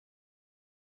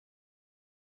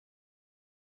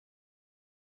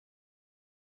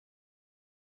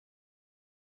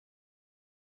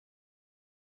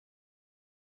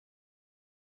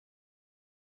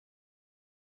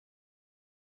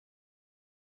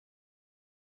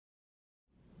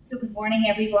So good morning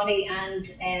everybody, and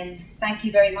thank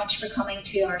you very much for coming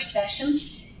to our session,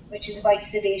 which is about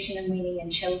sedation and weaning in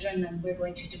children, and we're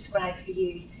going to describe for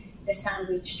you the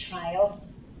sandwich trial.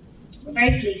 We're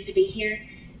very pleased to be here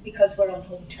because we're on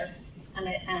home turf, and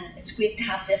it's great to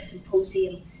have this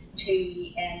symposium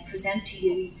to present to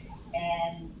you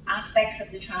aspects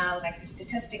of the trial, like the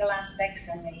statistical aspects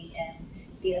and the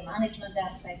data management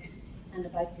aspects, and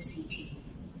about the CT.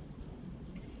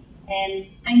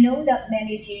 I know that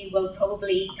many of you will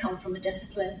probably come from a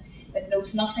discipline that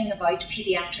knows nothing about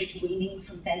paediatric weaning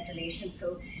from ventilation,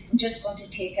 so I'm just going to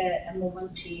take a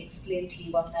moment to explain to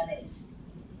you what that is.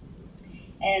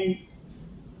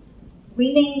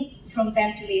 Weaning from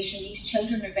ventilation, these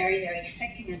children are very, very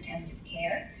sick in intensive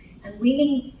care, and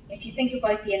weaning, if you think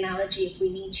about the analogy of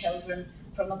weaning children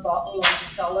from a bottle onto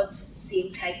solids, it's the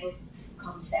same type of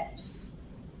concept.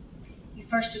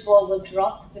 First of all, we'll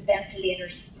drop the ventilator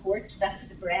support, that's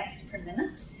the breaths per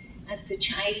minute, as the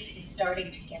child is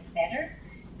starting to get better.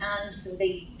 And so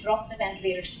they drop the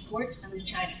ventilator support and the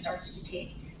child starts to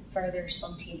take further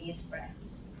spontaneous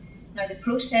breaths. Now the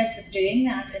process of doing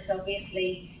that is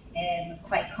obviously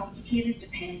quite complicated,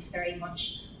 depends very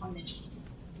much on the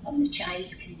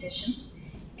child's condition.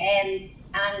 And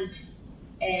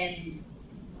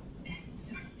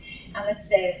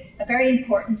it's a very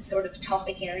important sort of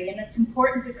topic area, and it's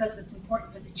important because it's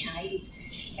important for the child.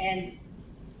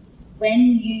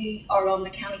 When you are on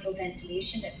mechanical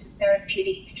ventilation, it's a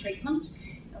therapeutic treatment,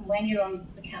 and when you're on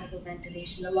mechanical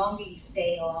ventilation, the longer you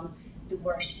stay on, the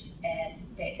worse,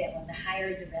 the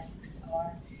higher the risks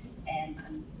are,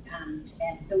 and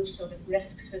those sort of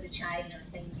risks for the child are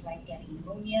things like getting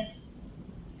pneumonia,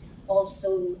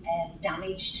 also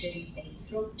damage to the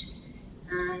throat,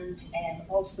 and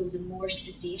also the more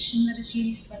sedation that is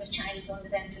used when a child is on the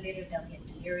ventilator, they'll get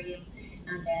delirium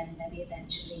and then maybe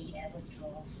eventually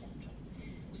withdrawal syndrome.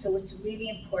 So it's a really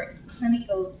important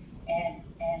clinical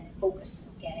focus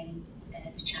of getting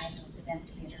the child off the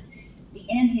ventilator. The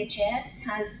NHS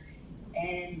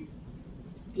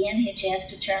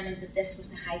determined that this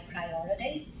was a high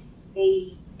priority.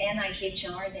 The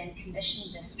NIHR then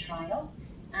commissioned this trial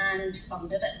and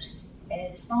funded it.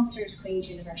 The sponsor is Queen's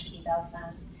University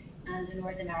Belfast, and the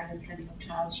Northern Ireland Clinical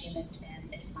Trials Unit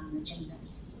is managing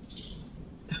this.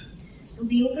 So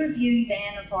the overview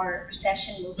then of our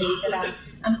session will be that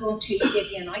I'm going to give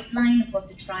you an outline of what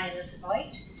the trial is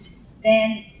about.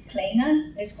 Then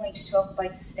Clíona is going to talk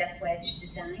about the step wedge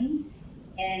design,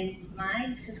 and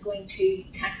Mags is going to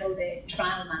tackle the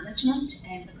trial management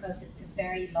because it's a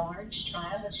very large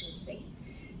trial, as you'll see.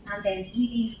 And then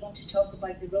Evie is going to talk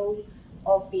about the role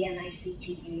of the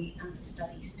NICTU and the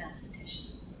study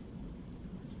statistician.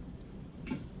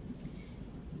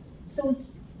 So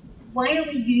why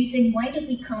did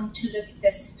we come to look at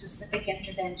this specific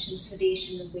intervention,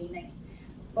 sedation and weaning?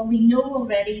 Well, we know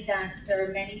already that there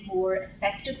are many more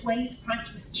effective ways.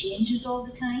 Practice changes all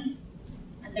the time,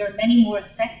 and there are many more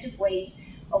effective ways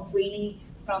of weaning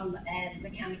from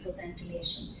mechanical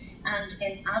ventilation. And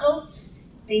in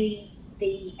adults, the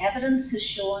evidence has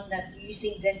shown that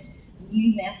using this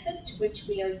new method, which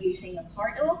we are using a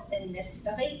part of in this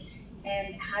study,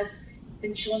 has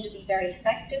been shown to be very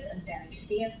effective and very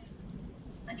safe,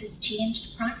 and has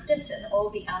changed practice in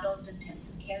all the adult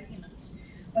intensive care units.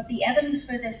 But the evidence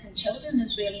for this in children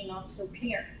is really not so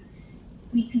clear.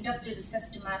 We conducted a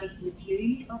systematic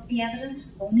review of the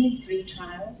evidence, only 3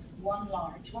 trials, one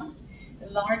large one.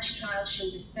 The large trial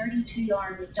showed a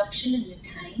 32-hour reduction in the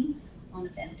time on a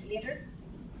ventilator,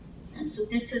 and so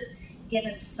this has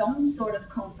given some sort of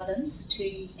confidence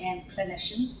to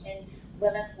clinicians in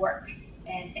will it work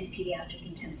in paediatric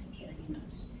intensive care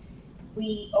units.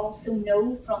 We also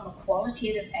know from a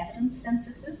qualitative evidence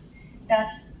synthesis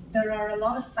that there are a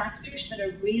lot of factors that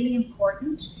are really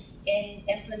important in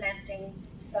implementing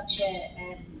such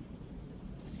an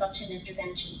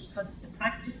intervention, because it's a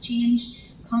practice change.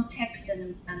 Context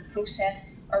and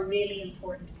process are really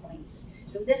important points.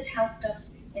 So this helped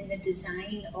us in the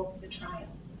design of the trial.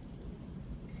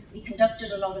 We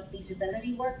conducted a lot of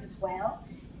feasibility work as well,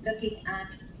 looking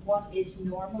at what is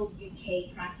normal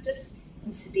UK practice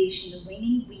in sedation and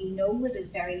weaning. We know it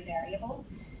is very variable.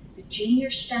 The junior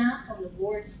staff on the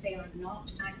wards, they are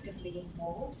not actively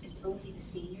involved. It's only the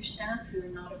senior staff who are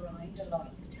not around a lot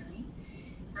of the time.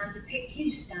 And the PICU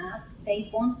staff, they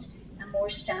want a more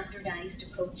standardised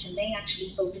approach, and they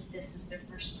actually voted this as their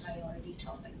first priority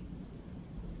topic.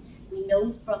 We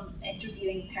know from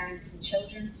interviewing parents and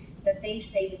children that they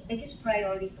say the biggest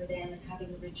priority for them is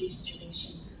having a reduced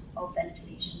duration of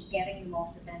ventilation. Getting them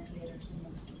off the ventilator is the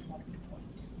most important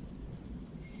point.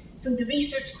 So the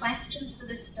research questions for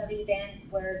this study then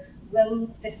were,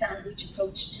 will the sandwich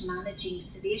approach to managing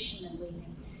sedation and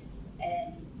weaning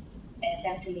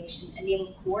ventilation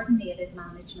enable coordinated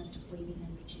management of weaning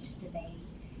and reduce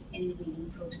delays in the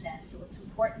weaning process? So it's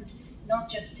important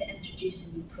not just to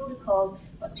introduce a new protocol,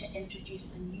 but to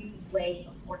introduce a new way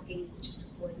of working, which is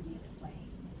a coordinated way.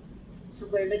 So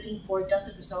we're looking for, does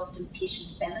it result in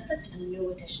patient benefit and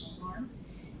no additional harm?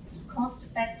 Is it cost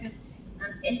effective?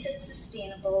 And is it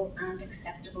sustainable and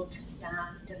acceptable to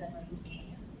staff delivering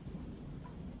care?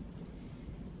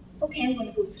 Okay, I'm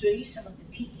going to go through some of the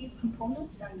PICU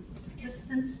components and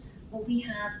participants. Well, we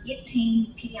have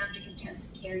 18 paediatric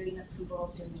intensive care units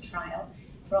involved in the trial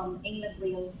from England,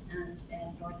 Wales and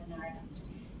Northern Ireland.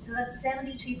 So that's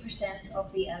 72%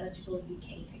 of the eligible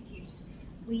UK PICUs.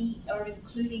 We are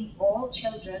including all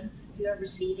children who are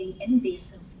receiving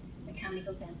invasive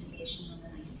mechanical ventilation on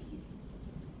an ICU.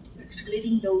 We're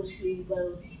excluding those who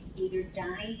will either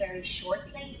die very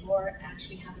shortly or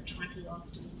actually have a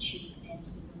tracheostomy tube in,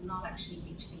 so will not actually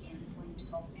reach the end point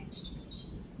of extubation.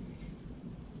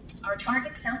 Our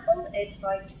target sample is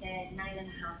about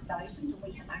 9,500, and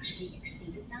we have actually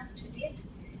exceeded that to date.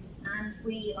 And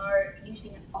we are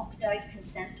using an opt-out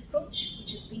consent approach,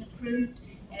 which has been approved.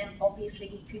 Obviously,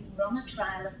 we couldn't run a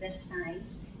trial of this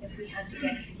size if we had to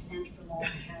get consent from all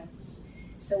parents.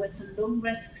 So it's a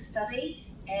low-risk study,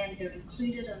 and they're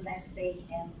included unless they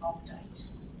opt out.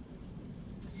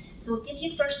 So I'll give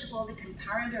you first of all the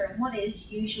comparator and what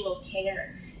is usual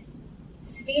care.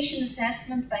 Sedation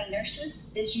assessment by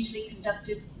nurses is usually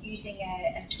conducted using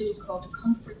a tool called a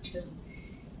comfort tool.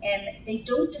 They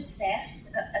don't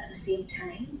assess at the same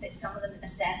time. Some of them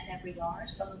assess every hour,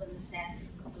 some of them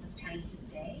assess a couple of times a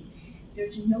day.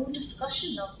 There's no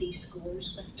discussion of these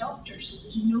scores with doctors, so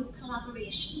there's no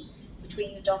collaboration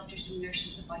between the doctors and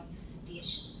nurses about the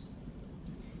sedation.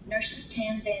 Nurses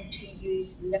tend then to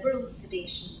use liberal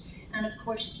sedation, and of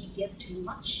course if you give too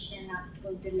much, then that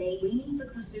will delay weaning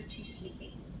because they're too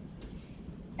sleepy.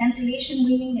 Ventilation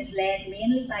weaning is led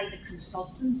mainly by the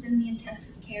consultants in the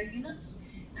intensive care units,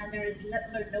 and there is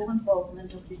little or no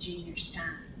involvement of the junior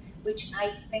staff, which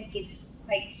I think is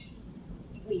quite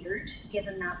weird,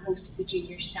 given that most of the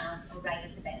junior staff are right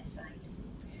at the bedside.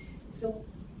 So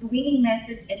the weaning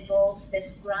method involves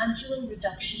this gradual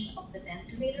reduction of the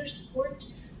ventilator support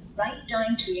right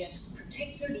down to a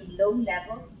particularly low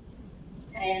level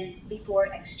before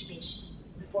extubation,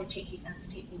 before taking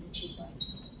the tube out.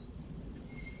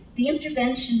 The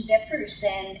intervention differs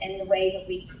then in the way that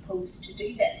we propose to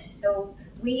do this. So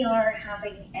we are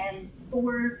having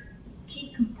 4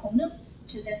 key components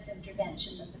to this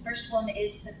intervention. And the first one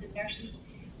is that the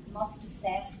nurses must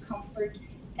assess comfort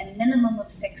a minimum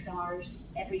of 6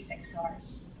 hours, every 6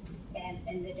 hours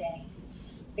in the day.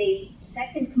 The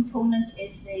second component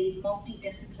is the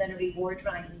multidisciplinary ward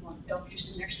round. We want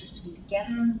doctors and nurses to be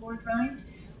together on the ward round,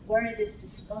 where it is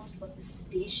discussed what the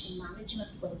sedation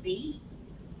management will be,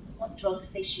 what drugs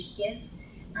they should give,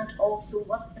 and also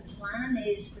what the plan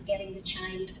is for getting the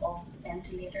child off the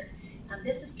ventilator. And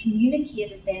this is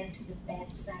communicated then to the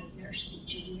bedside nurse, the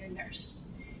junior nurse.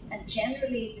 And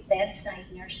generally the bedside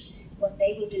nurse, what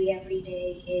they will do every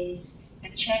day is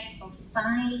a check of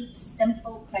 5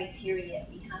 simple criteria.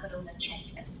 We have it on a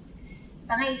checklist.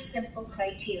 5 simple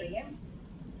criteria,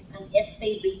 and if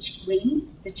they reach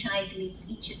green, the child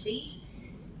meets each of these.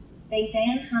 They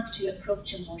then have to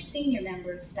approach a more senior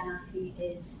member of staff who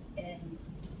is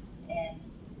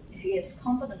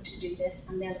competent to do this,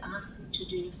 and they'll ask them to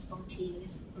do a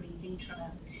spontaneous breathing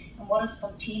trial. And what a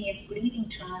spontaneous breathing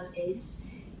trial is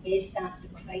that the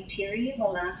criteria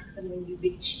will ask them, when you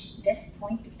reach this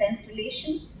point of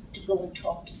ventilation, to go and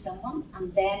talk to someone,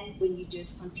 and then when you do a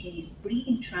spontaneous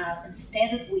breathing trial,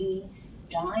 instead of weaning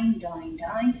down, down,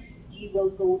 down, you will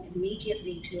go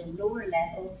immediately to a lower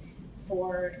level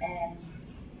for a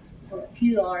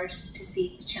few hours to see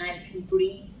if the child can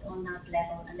breathe on that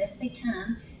level. And if they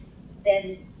can,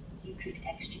 then you could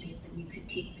extubate them, you could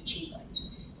take the tube out.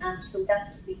 And so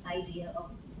that's the idea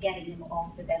of getting them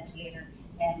off the ventilator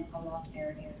a lot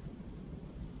earlier.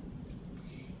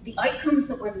 The outcomes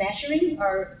that we're measuring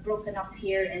are broken up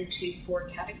here into 4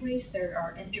 categories. There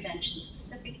are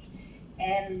intervention-specific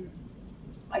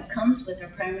outcomes, with our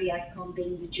primary outcome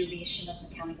being the duration of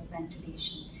mechanical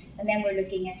ventilation. And then we're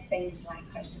looking at things like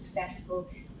how successful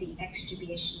the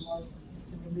extubation was,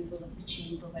 the removal of the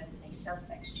tube, or whether they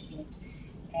self-extubate,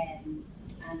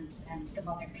 and some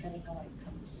other clinical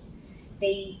outcomes.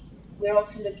 We're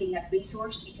also looking at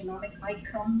resource economic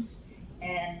outcomes,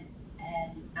 and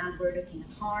we're looking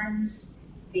at harms,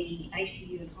 the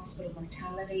ICU and hospital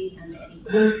mortality, and any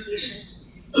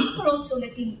complications. We're also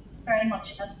looking very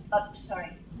much at,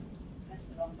 press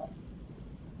the wrong button.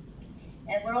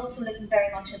 And we're also looking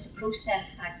very much at the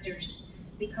process factors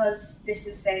because this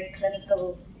is a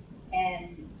clinical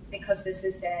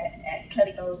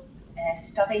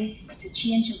study. It's a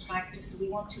change in practice, so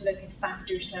we want to look at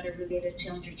factors that are related to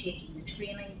undertaking the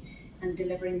training and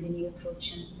delivering the new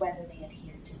approach and whether they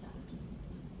adhere to that.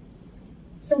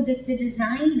 So the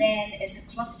design then is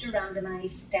a cluster randomized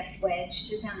stepped wedge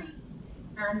design.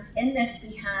 And in this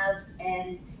we have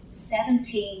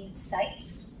 17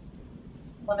 sites.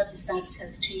 One of the sites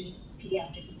has 2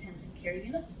 paediatric intensive care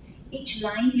units. Each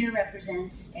line here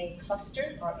represents a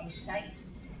cluster or a site,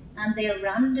 and they are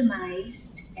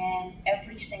randomized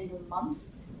every single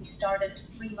month. We started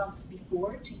 3 months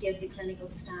before to give the clinical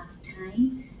staff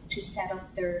time to set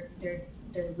up their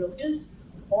rotas.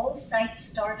 All sites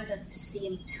started at the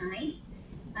same time,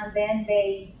 and then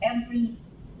every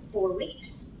 4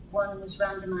 weeks, one was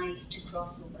randomized to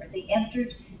crossover. They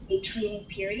entered a training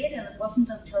period, and it wasn't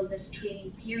until this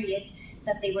training period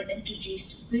that they were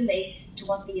introduced fully to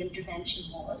what the intervention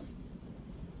was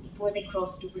before they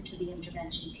crossed over to the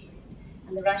intervention period.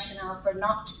 And the rationale for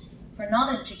not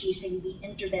introducing the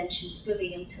intervention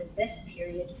fully until this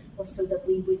period was so that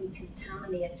we wouldn't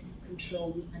contaminate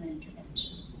control and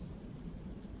intervention.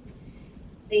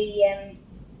 The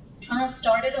trial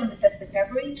started on the 5th of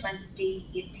February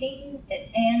 2018. It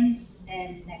ends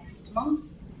next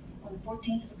month on the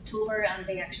 14th of October, and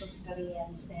the actual study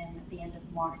ends then at the end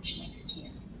of March next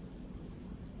year.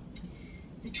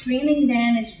 The training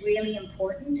then is really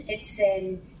important. It's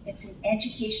an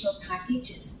educational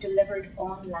package. It's delivered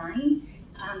online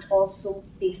and also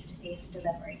face-to-face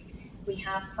delivery. We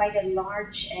have quite a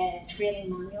large training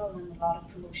manual and a lot of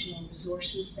promotional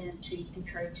resources then to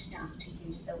encourage staff to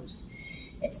use those.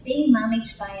 It's being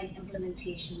managed by an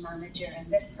implementation manager,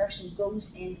 and this person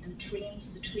goes in and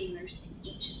trains the trainers in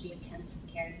each of the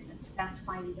intensive care units. That's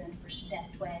why we went for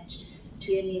stepped wedge,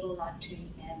 to enable that to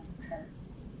occur.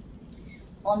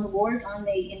 On the ward, on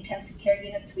the intensive care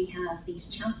units, we have these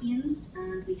champions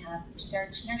and we have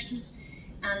research nurses,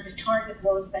 and the target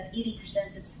was that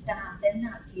 80% of staff in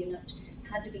that unit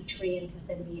had to be trained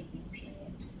within the 8-week period.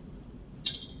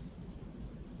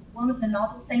 One of the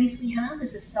novel things we have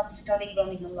is a sub-study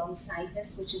running alongside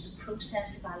this, which is a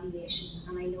process evaluation,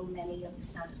 and I know many of the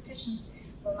statisticians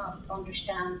will not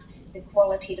understand the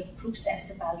qualitative process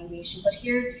evaluation, but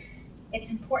here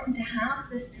it's important to have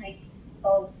this type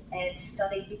of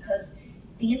study because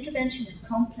the intervention is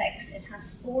complex. It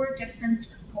has 4 different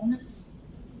components,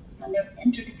 and they're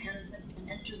interdependent and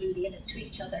interrelated to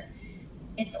each other.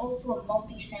 It's also a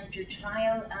multi-centre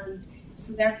trial, and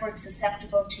so therefore it's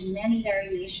susceptible to many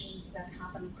variations that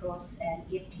happen across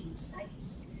 18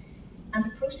 sites. And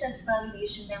the process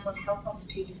evaluation then will help us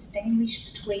to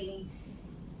distinguish between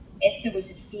if there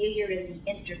was a failure in the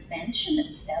intervention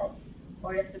itself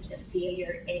or if there was a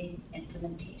failure in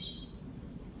implementation.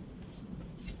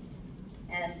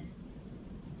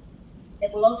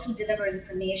 It will also deliver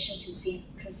information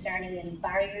concerning any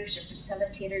barriers or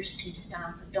facilitators to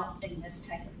staff adopting this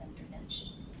type of intervention.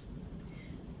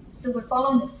 So we're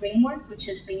following the framework which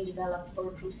has been developed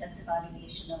for process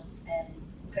evaluation of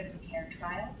critical care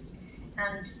trials,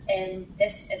 and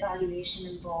this evaluation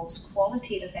involves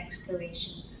qualitative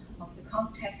exploration of the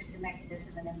context, the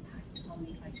mechanism and impact on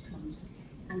the outcomes,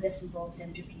 and this involves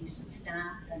interviews with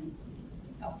staff and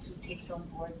also takes on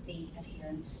board the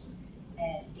adherence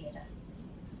data.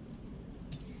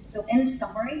 So in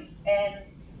summary,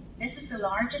 this is the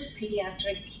largest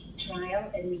paediatric trial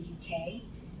in the UK.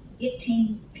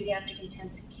 18 paediatric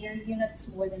intensive care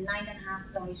units, more than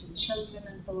 9,500 children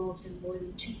involved, and more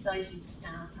than 2,000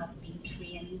 staff have been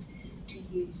trained to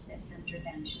use this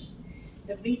intervention.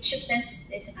 The reach of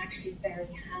this is actually very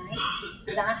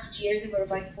high. Last year there were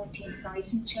about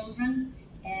 14,000 children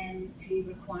who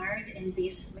required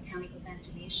invasive mechanical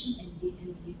ventilation in the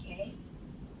UK.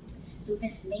 So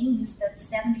this means that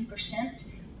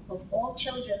 70% of all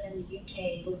children in the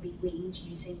UK will be weaned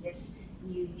using this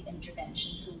new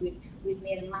intervention. So we've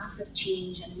made a massive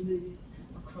change and move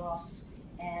across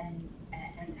and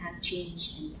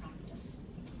change in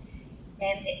practice.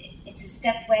 It's a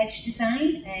step wedge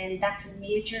design, and that's a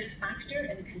major factor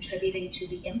in contributing to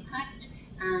the impact,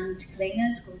 and Clíona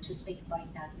is going to speak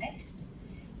about that next.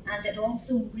 And it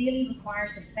also really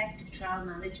requires effective trial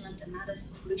management, and that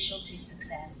is crucial to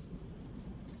success.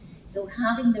 So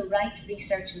having the right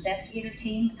research investigator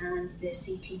team and the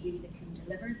CTU that can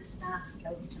deliver the staff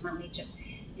skills to manage it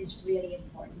is really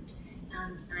important.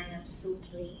 And I am so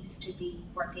pleased to be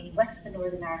working with the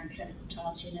Northern Ireland Clinical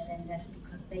Trials Unit in this,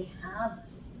 because they have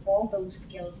all those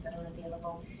skills that are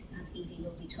available, and Evie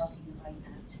will be talking about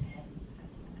that at the end.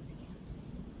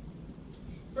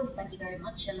 So thank you very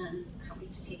much, and I'm happy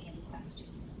to take any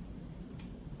questions.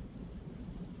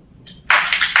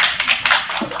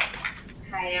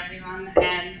 Hi everyone,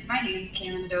 my name is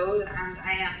Clíona McDowell and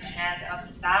I am the head of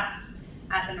stats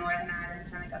at the Northern Ireland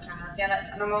Clinical Trials Unit,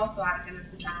 and I'm also acting as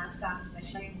the trial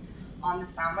statistician on the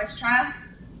sandwich trial.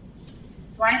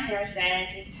 So I'm here today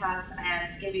just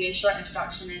to give you a short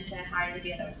introduction into how the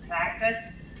data was collected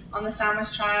on the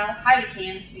sandwich trial, how we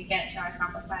came to get to our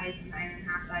sample size of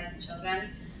 9,500 children,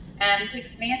 and to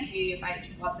explain to you about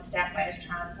what the stepwise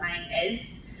trial design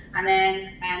is, and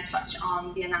then touch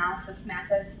on the analysis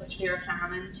methods which we were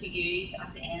planning to use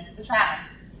at the end of the trial.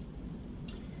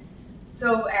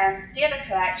 So data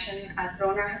collection, as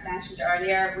Bronagh had mentioned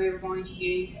earlier, we were going to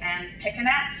use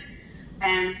PicNet.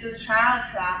 So the trial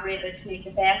collaborated to make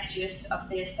the best use of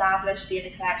the established data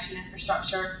collection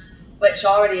infrastructure which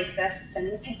already exists in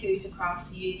the PICUs across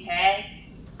the UK.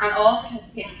 And all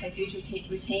participating PICUs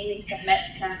routinely submit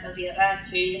clinical data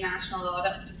to the National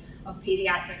Audit of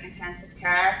Paediatric Intensive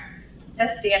Care.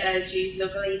 This data is used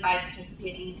locally by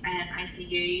participating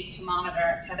ICUs to monitor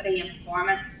activity and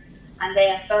performance, and they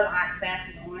have full access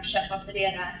and ownership of the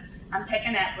data. And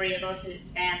PicNet were able to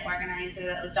organise a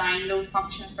little download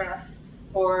function for us,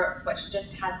 which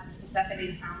just had specifically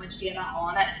the sandwich data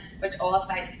on it, which all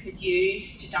sites could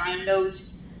use to download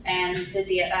the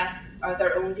data, or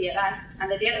their own data. And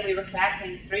the data we were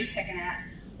collecting through PicNet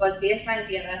was baseline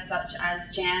data such as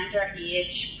gender,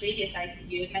 age, previous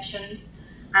ICU admissions,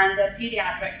 and the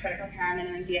paediatric critical care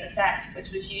minimum data set,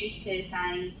 which was used to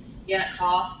assign unit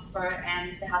costs for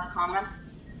the health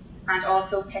economists, and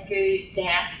also PICU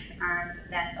depth and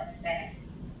length of stay.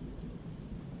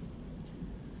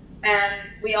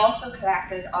 We also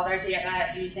collected other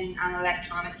data using an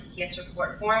electronic case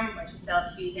report form, which was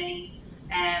built using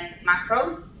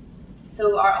macro.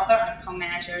 So our other outcome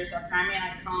measures, our primary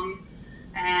outcome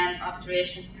of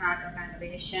duration of mechanical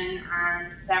ventilation,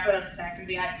 and several of the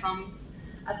secondary outcomes,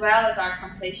 as well as our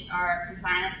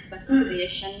compliance with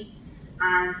sedation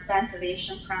and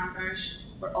ventilation parameters,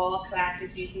 were all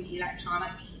collected using the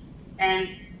electronic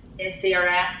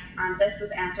CRF, and this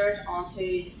was entered onto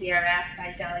the CRF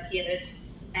by delegated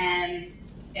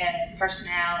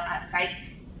personnel at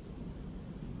sites.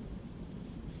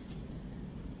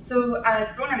 So as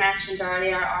Bronagh mentioned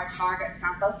earlier, our target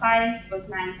sample size was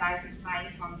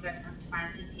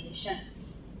 9,520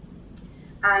 patients.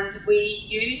 And we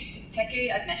used PICU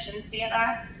admissions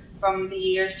data from the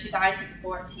years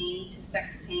 2014 to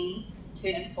 16 to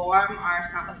inform our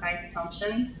sample size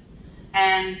assumptions.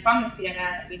 And from this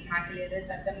data, we calculated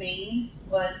that the mean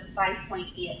was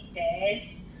 5.8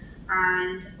 days,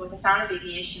 and with a standard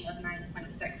deviation of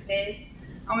 9.6 days.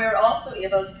 And we were also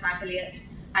able to calculate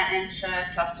an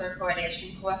intra-cluster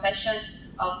correlation coefficient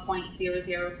of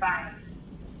 0.005.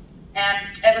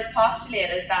 It was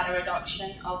postulated that a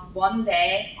reduction of 1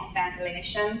 day on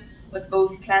ventilation was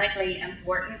both clinically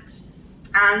important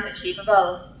and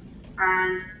achievable.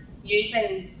 And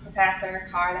using Professor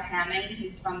Carla Hemming,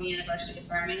 who's from the University of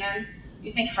Birmingham,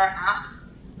 using her app,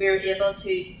 we were able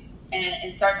to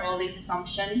insert all these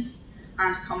assumptions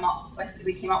and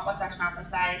we came up with our sample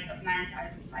size of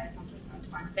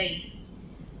 9,520.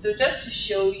 So just to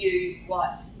show you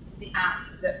what the app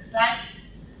looks like,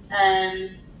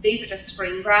 these are just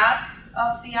screen grabs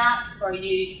of the app for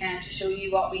you to show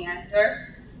you what we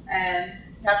enter.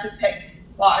 You have to pick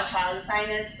what our trial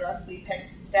design is. For us, we picked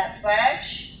step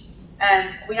wedge.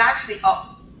 We actually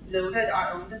uploaded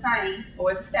our own design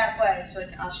for the step wedge, so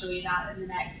I'll show you that in the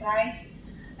next slide.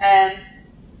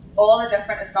 All the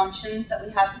different assumptions that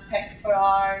we had to pick for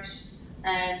ours,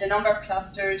 the number of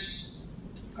clusters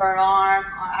per arm,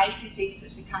 our ICCs,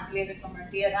 which we calculated from our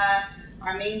data,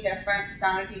 our mean difference,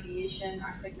 standard deviation,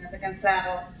 our significance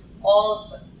level,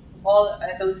 all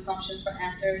those assumptions were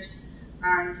entered,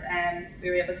 and we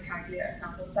were able to calculate our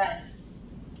sample size.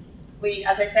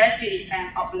 As I said, we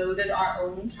uploaded our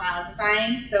own trial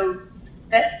design, so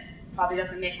this probably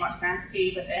doesn't make much sense to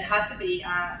you, but it had to be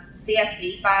a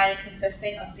CSV file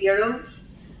consisting of zeros,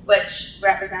 which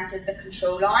represented the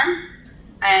control arm,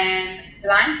 and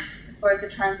blanks for the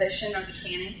transition or the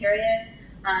training period,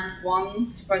 and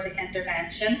ones for the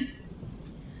intervention.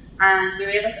 And we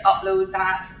were able to upload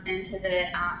that into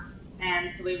the app,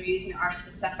 so we were using our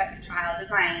specific trial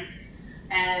design.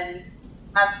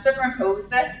 I've superimposed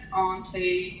this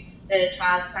onto the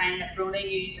trial design that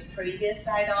Bronagh used a previous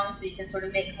slide on, so you can sort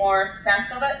of make more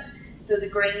sense of it. So the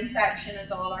green section is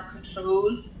all our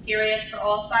control period for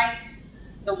all sites.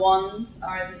 The ones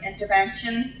are the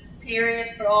intervention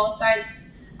period for all sites,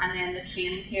 and then the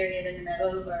training period in the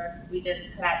middle where we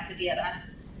didn't collect the data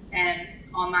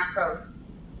on macro.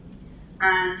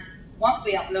 And once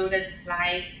we uploaded the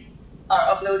slides, or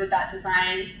uploaded that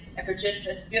design, it produced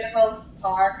this beautiful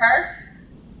power curve.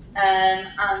 And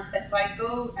if I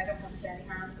go, I don't have a steady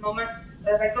hand at the moment,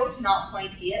 but if I go to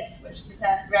 0.8, which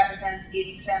represents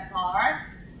 80% power,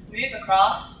 move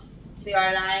across to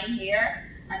our line here,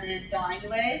 and then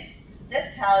downways,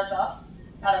 this tells us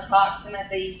that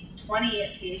approximately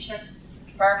 28 patients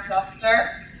per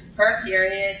cluster per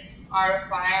period are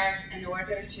required in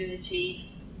order to achieve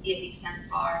 80%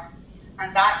 power.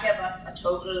 And that gives us a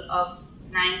total of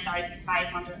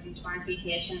 9,520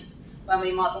 patients when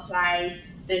we multiply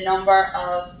the number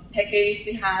of PICUs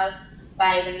we have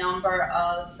by the number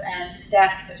of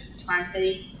steps, which was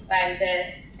 20, by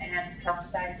the cluster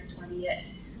size of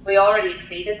 28. We already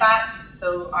exceeded that,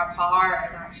 so our power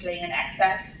is actually in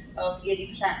excess of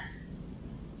 80%.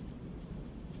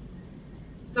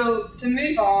 So to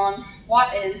move on,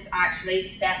 what is actually the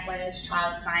step wedge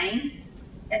trial design?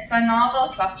 It's a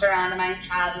novel cluster randomised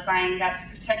trial design that's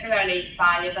particularly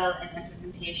valuable in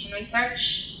implementation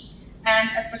research.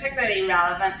 It's particularly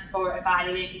relevant for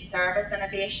evaluating service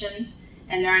innovations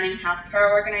in learning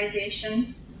healthcare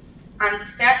organisations. And the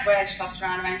step wedge cluster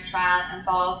randomised trial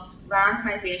involves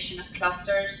randomisation of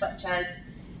clusters such as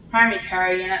primary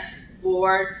care units,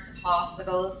 wards,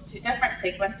 hospitals to different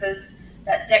sequences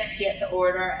that dictate the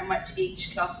order in which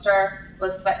each cluster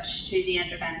will switch to the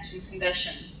intervention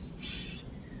condition.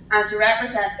 And to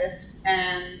represent this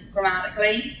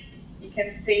grammatically, you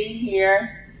can see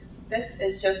here, this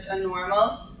is just a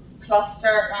normal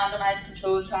cluster randomised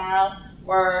control trial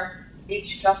where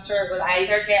each cluster will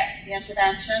either get the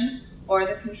intervention or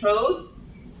the control.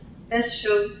 This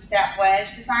shows the step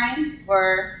wedge design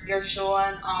where you're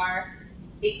showing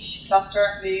each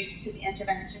cluster moves to the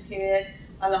intervention period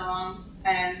along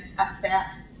a step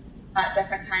at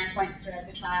different time points throughout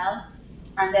the trial.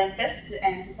 And then this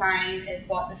design is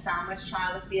what the sandwich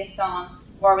trial was based on,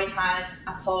 where we had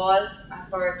a pause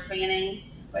for training,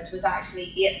 which was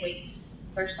actually 8 weeks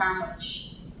for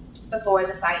sandwich before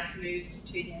the sites moved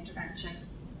to the intervention.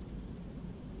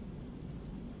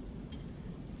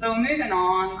 So moving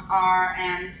on, our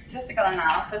statistical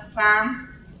analysis plan.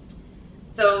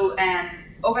 So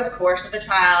over the course of the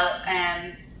trial,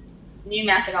 new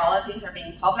methodologies are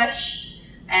being published,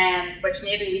 which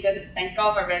maybe we didn't think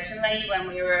of originally when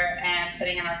we were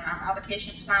putting in our grant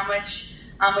application for sandwich.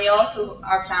 And we also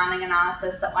are planning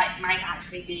analysis that might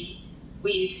actually be,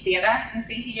 we use data in the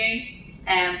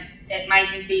CTU. It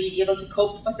might be able to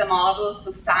cope with the models,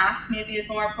 so SAS maybe is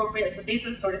more appropriate. So these are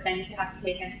the sort of things you have to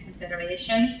take into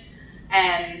consideration.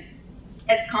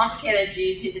 It's complicated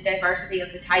due to the diversity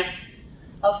of the types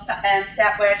of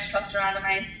step wedge cluster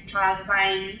randomised trial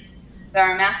designs. There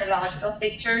are methodological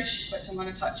features, which I'm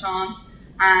going to touch on,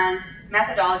 and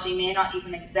methodology may not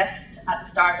even exist at the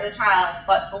start of the trial,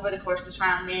 but over the course of the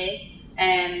trial may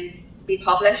be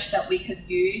published that we could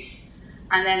use.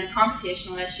 And then the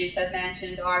computational issues I've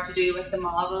mentioned are to do with the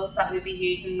models that we'll be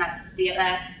using that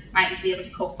data mightn't be able to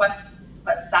cope with,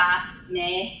 but SAS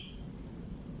may.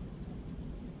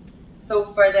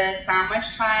 So for the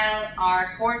sandwich trial,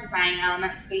 our core design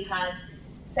elements, we had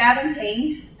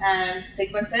 17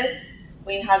 sequences.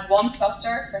 We had 1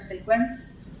 cluster per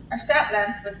sequence. Our step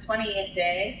length was 28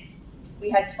 days.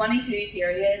 We had 22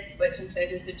 periods, which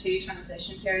included the 2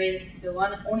 transition periods, so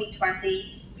only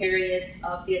 20 periods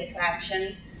of data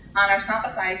collection, and our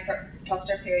sample size per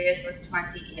cluster period was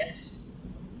 28.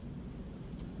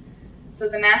 So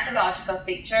the methodological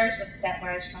features of the step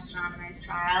wedge cluster randomised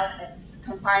trial, it's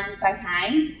confounded by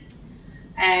time.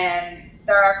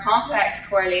 There are complex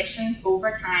correlations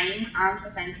over time and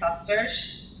within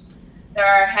clusters. There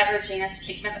are heterogeneous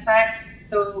treatment effects,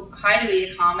 so how do we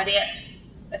accommodate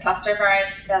the cluster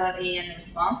variability in the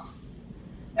response?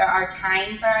 There are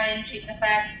time varying treatment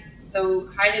effects. So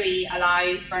how do we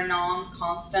allow for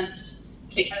non-constant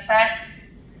treatment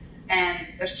effects?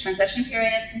 There's transition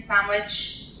periods in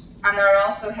sandwich, and there are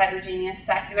also heterogeneous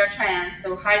secular trends.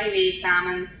 So how do we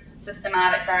examine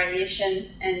systematic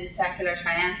variation in secular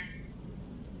trends?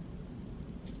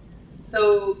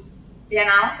 So the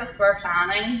analysis we're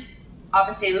planning,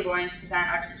 obviously we're going to present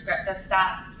our descriptive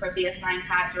stats for baseline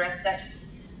characteristics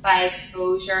by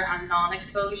exposure and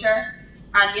non-exposure,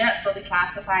 and units will be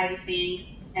classified as being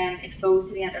exposed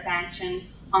to the intervention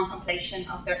on completion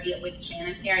of their 8-week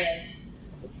training period.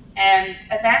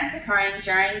 Events occurring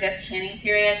during this training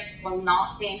period will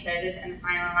not be included in the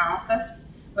final analysis,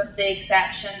 with the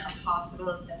exception of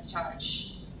hospital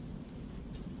discharge.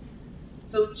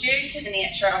 So due to the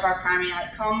nature of our primary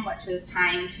outcome, which is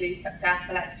time to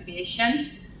successful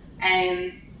extubation,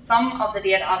 some of the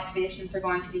data observations are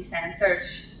going to be censored.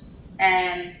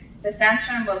 The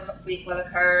censoring will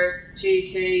occur due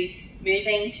to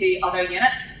moving to other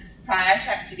units prior to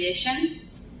extubation,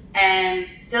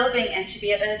 still being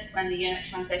intubated when the unit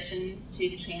transitions to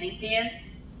the training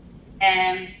phase.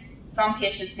 Some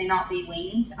patients may not be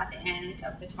weaned at the end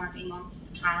of the 20-month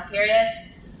trial period.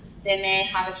 They may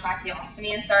have a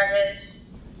tracheostomy inserted.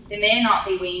 They may not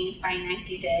be weaned by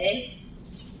 90 days,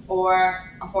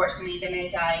 or unfortunately they may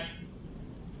die.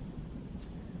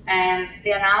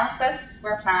 The analysis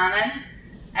we're planning,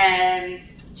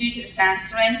 due to the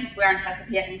censoring, we're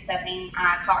anticipating fitting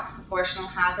a Cox proportional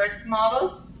hazards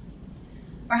model,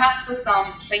 perhaps with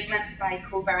some treatment by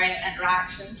covariate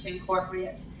interaction to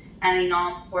incorporate any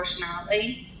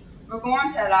non-proportionality. We're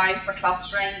going to allow for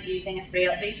clustering using a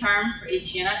frailty term for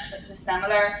each unit, which is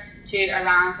similar to a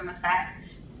random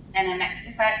effect in a mixed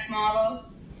effects model.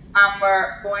 And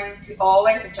we're going to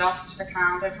always adjust for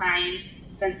calendar time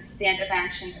since the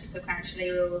intervention is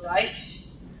sequentially ruled out.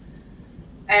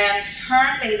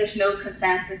 Currently, there's no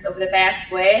consensus over the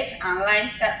best way to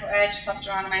analyse step-edge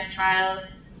cluster randomised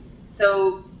trials,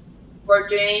 so we're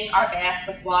doing our best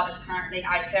with what is currently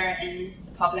out there in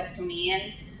the public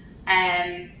domain.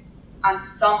 And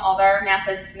some other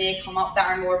methods may come up that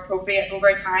are more appropriate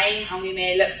over time, and we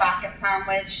may look back at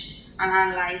sandwich and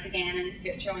analyse again in the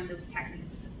future when those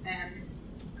techniques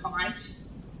come out.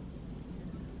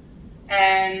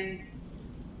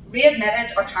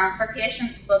 Readmitted or transfer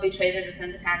patients will be treated as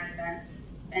independent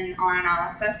events in our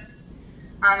analysis,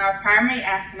 and our primary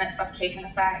estimate of treatment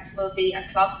effect will be a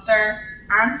cluster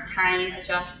and time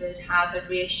adjusted hazard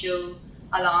ratio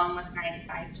along with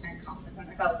 95% confidence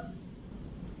intervals.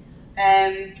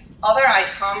 Other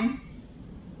outcomes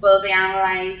will be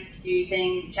analysed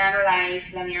using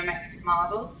generalised linear mixed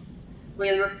models.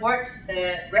 We'll report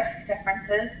the risk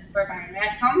differences for binary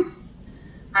outcomes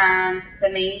and the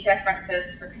mean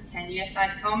differences for continuous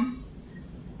outcomes,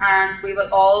 and we will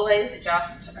always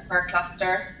adjust for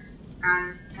cluster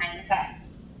and time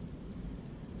effects.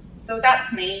 So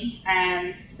that's me.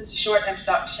 Just a short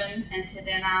introduction into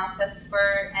the analysis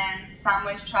for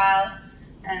sandwich trial,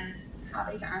 and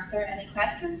happy to answer any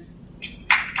questions.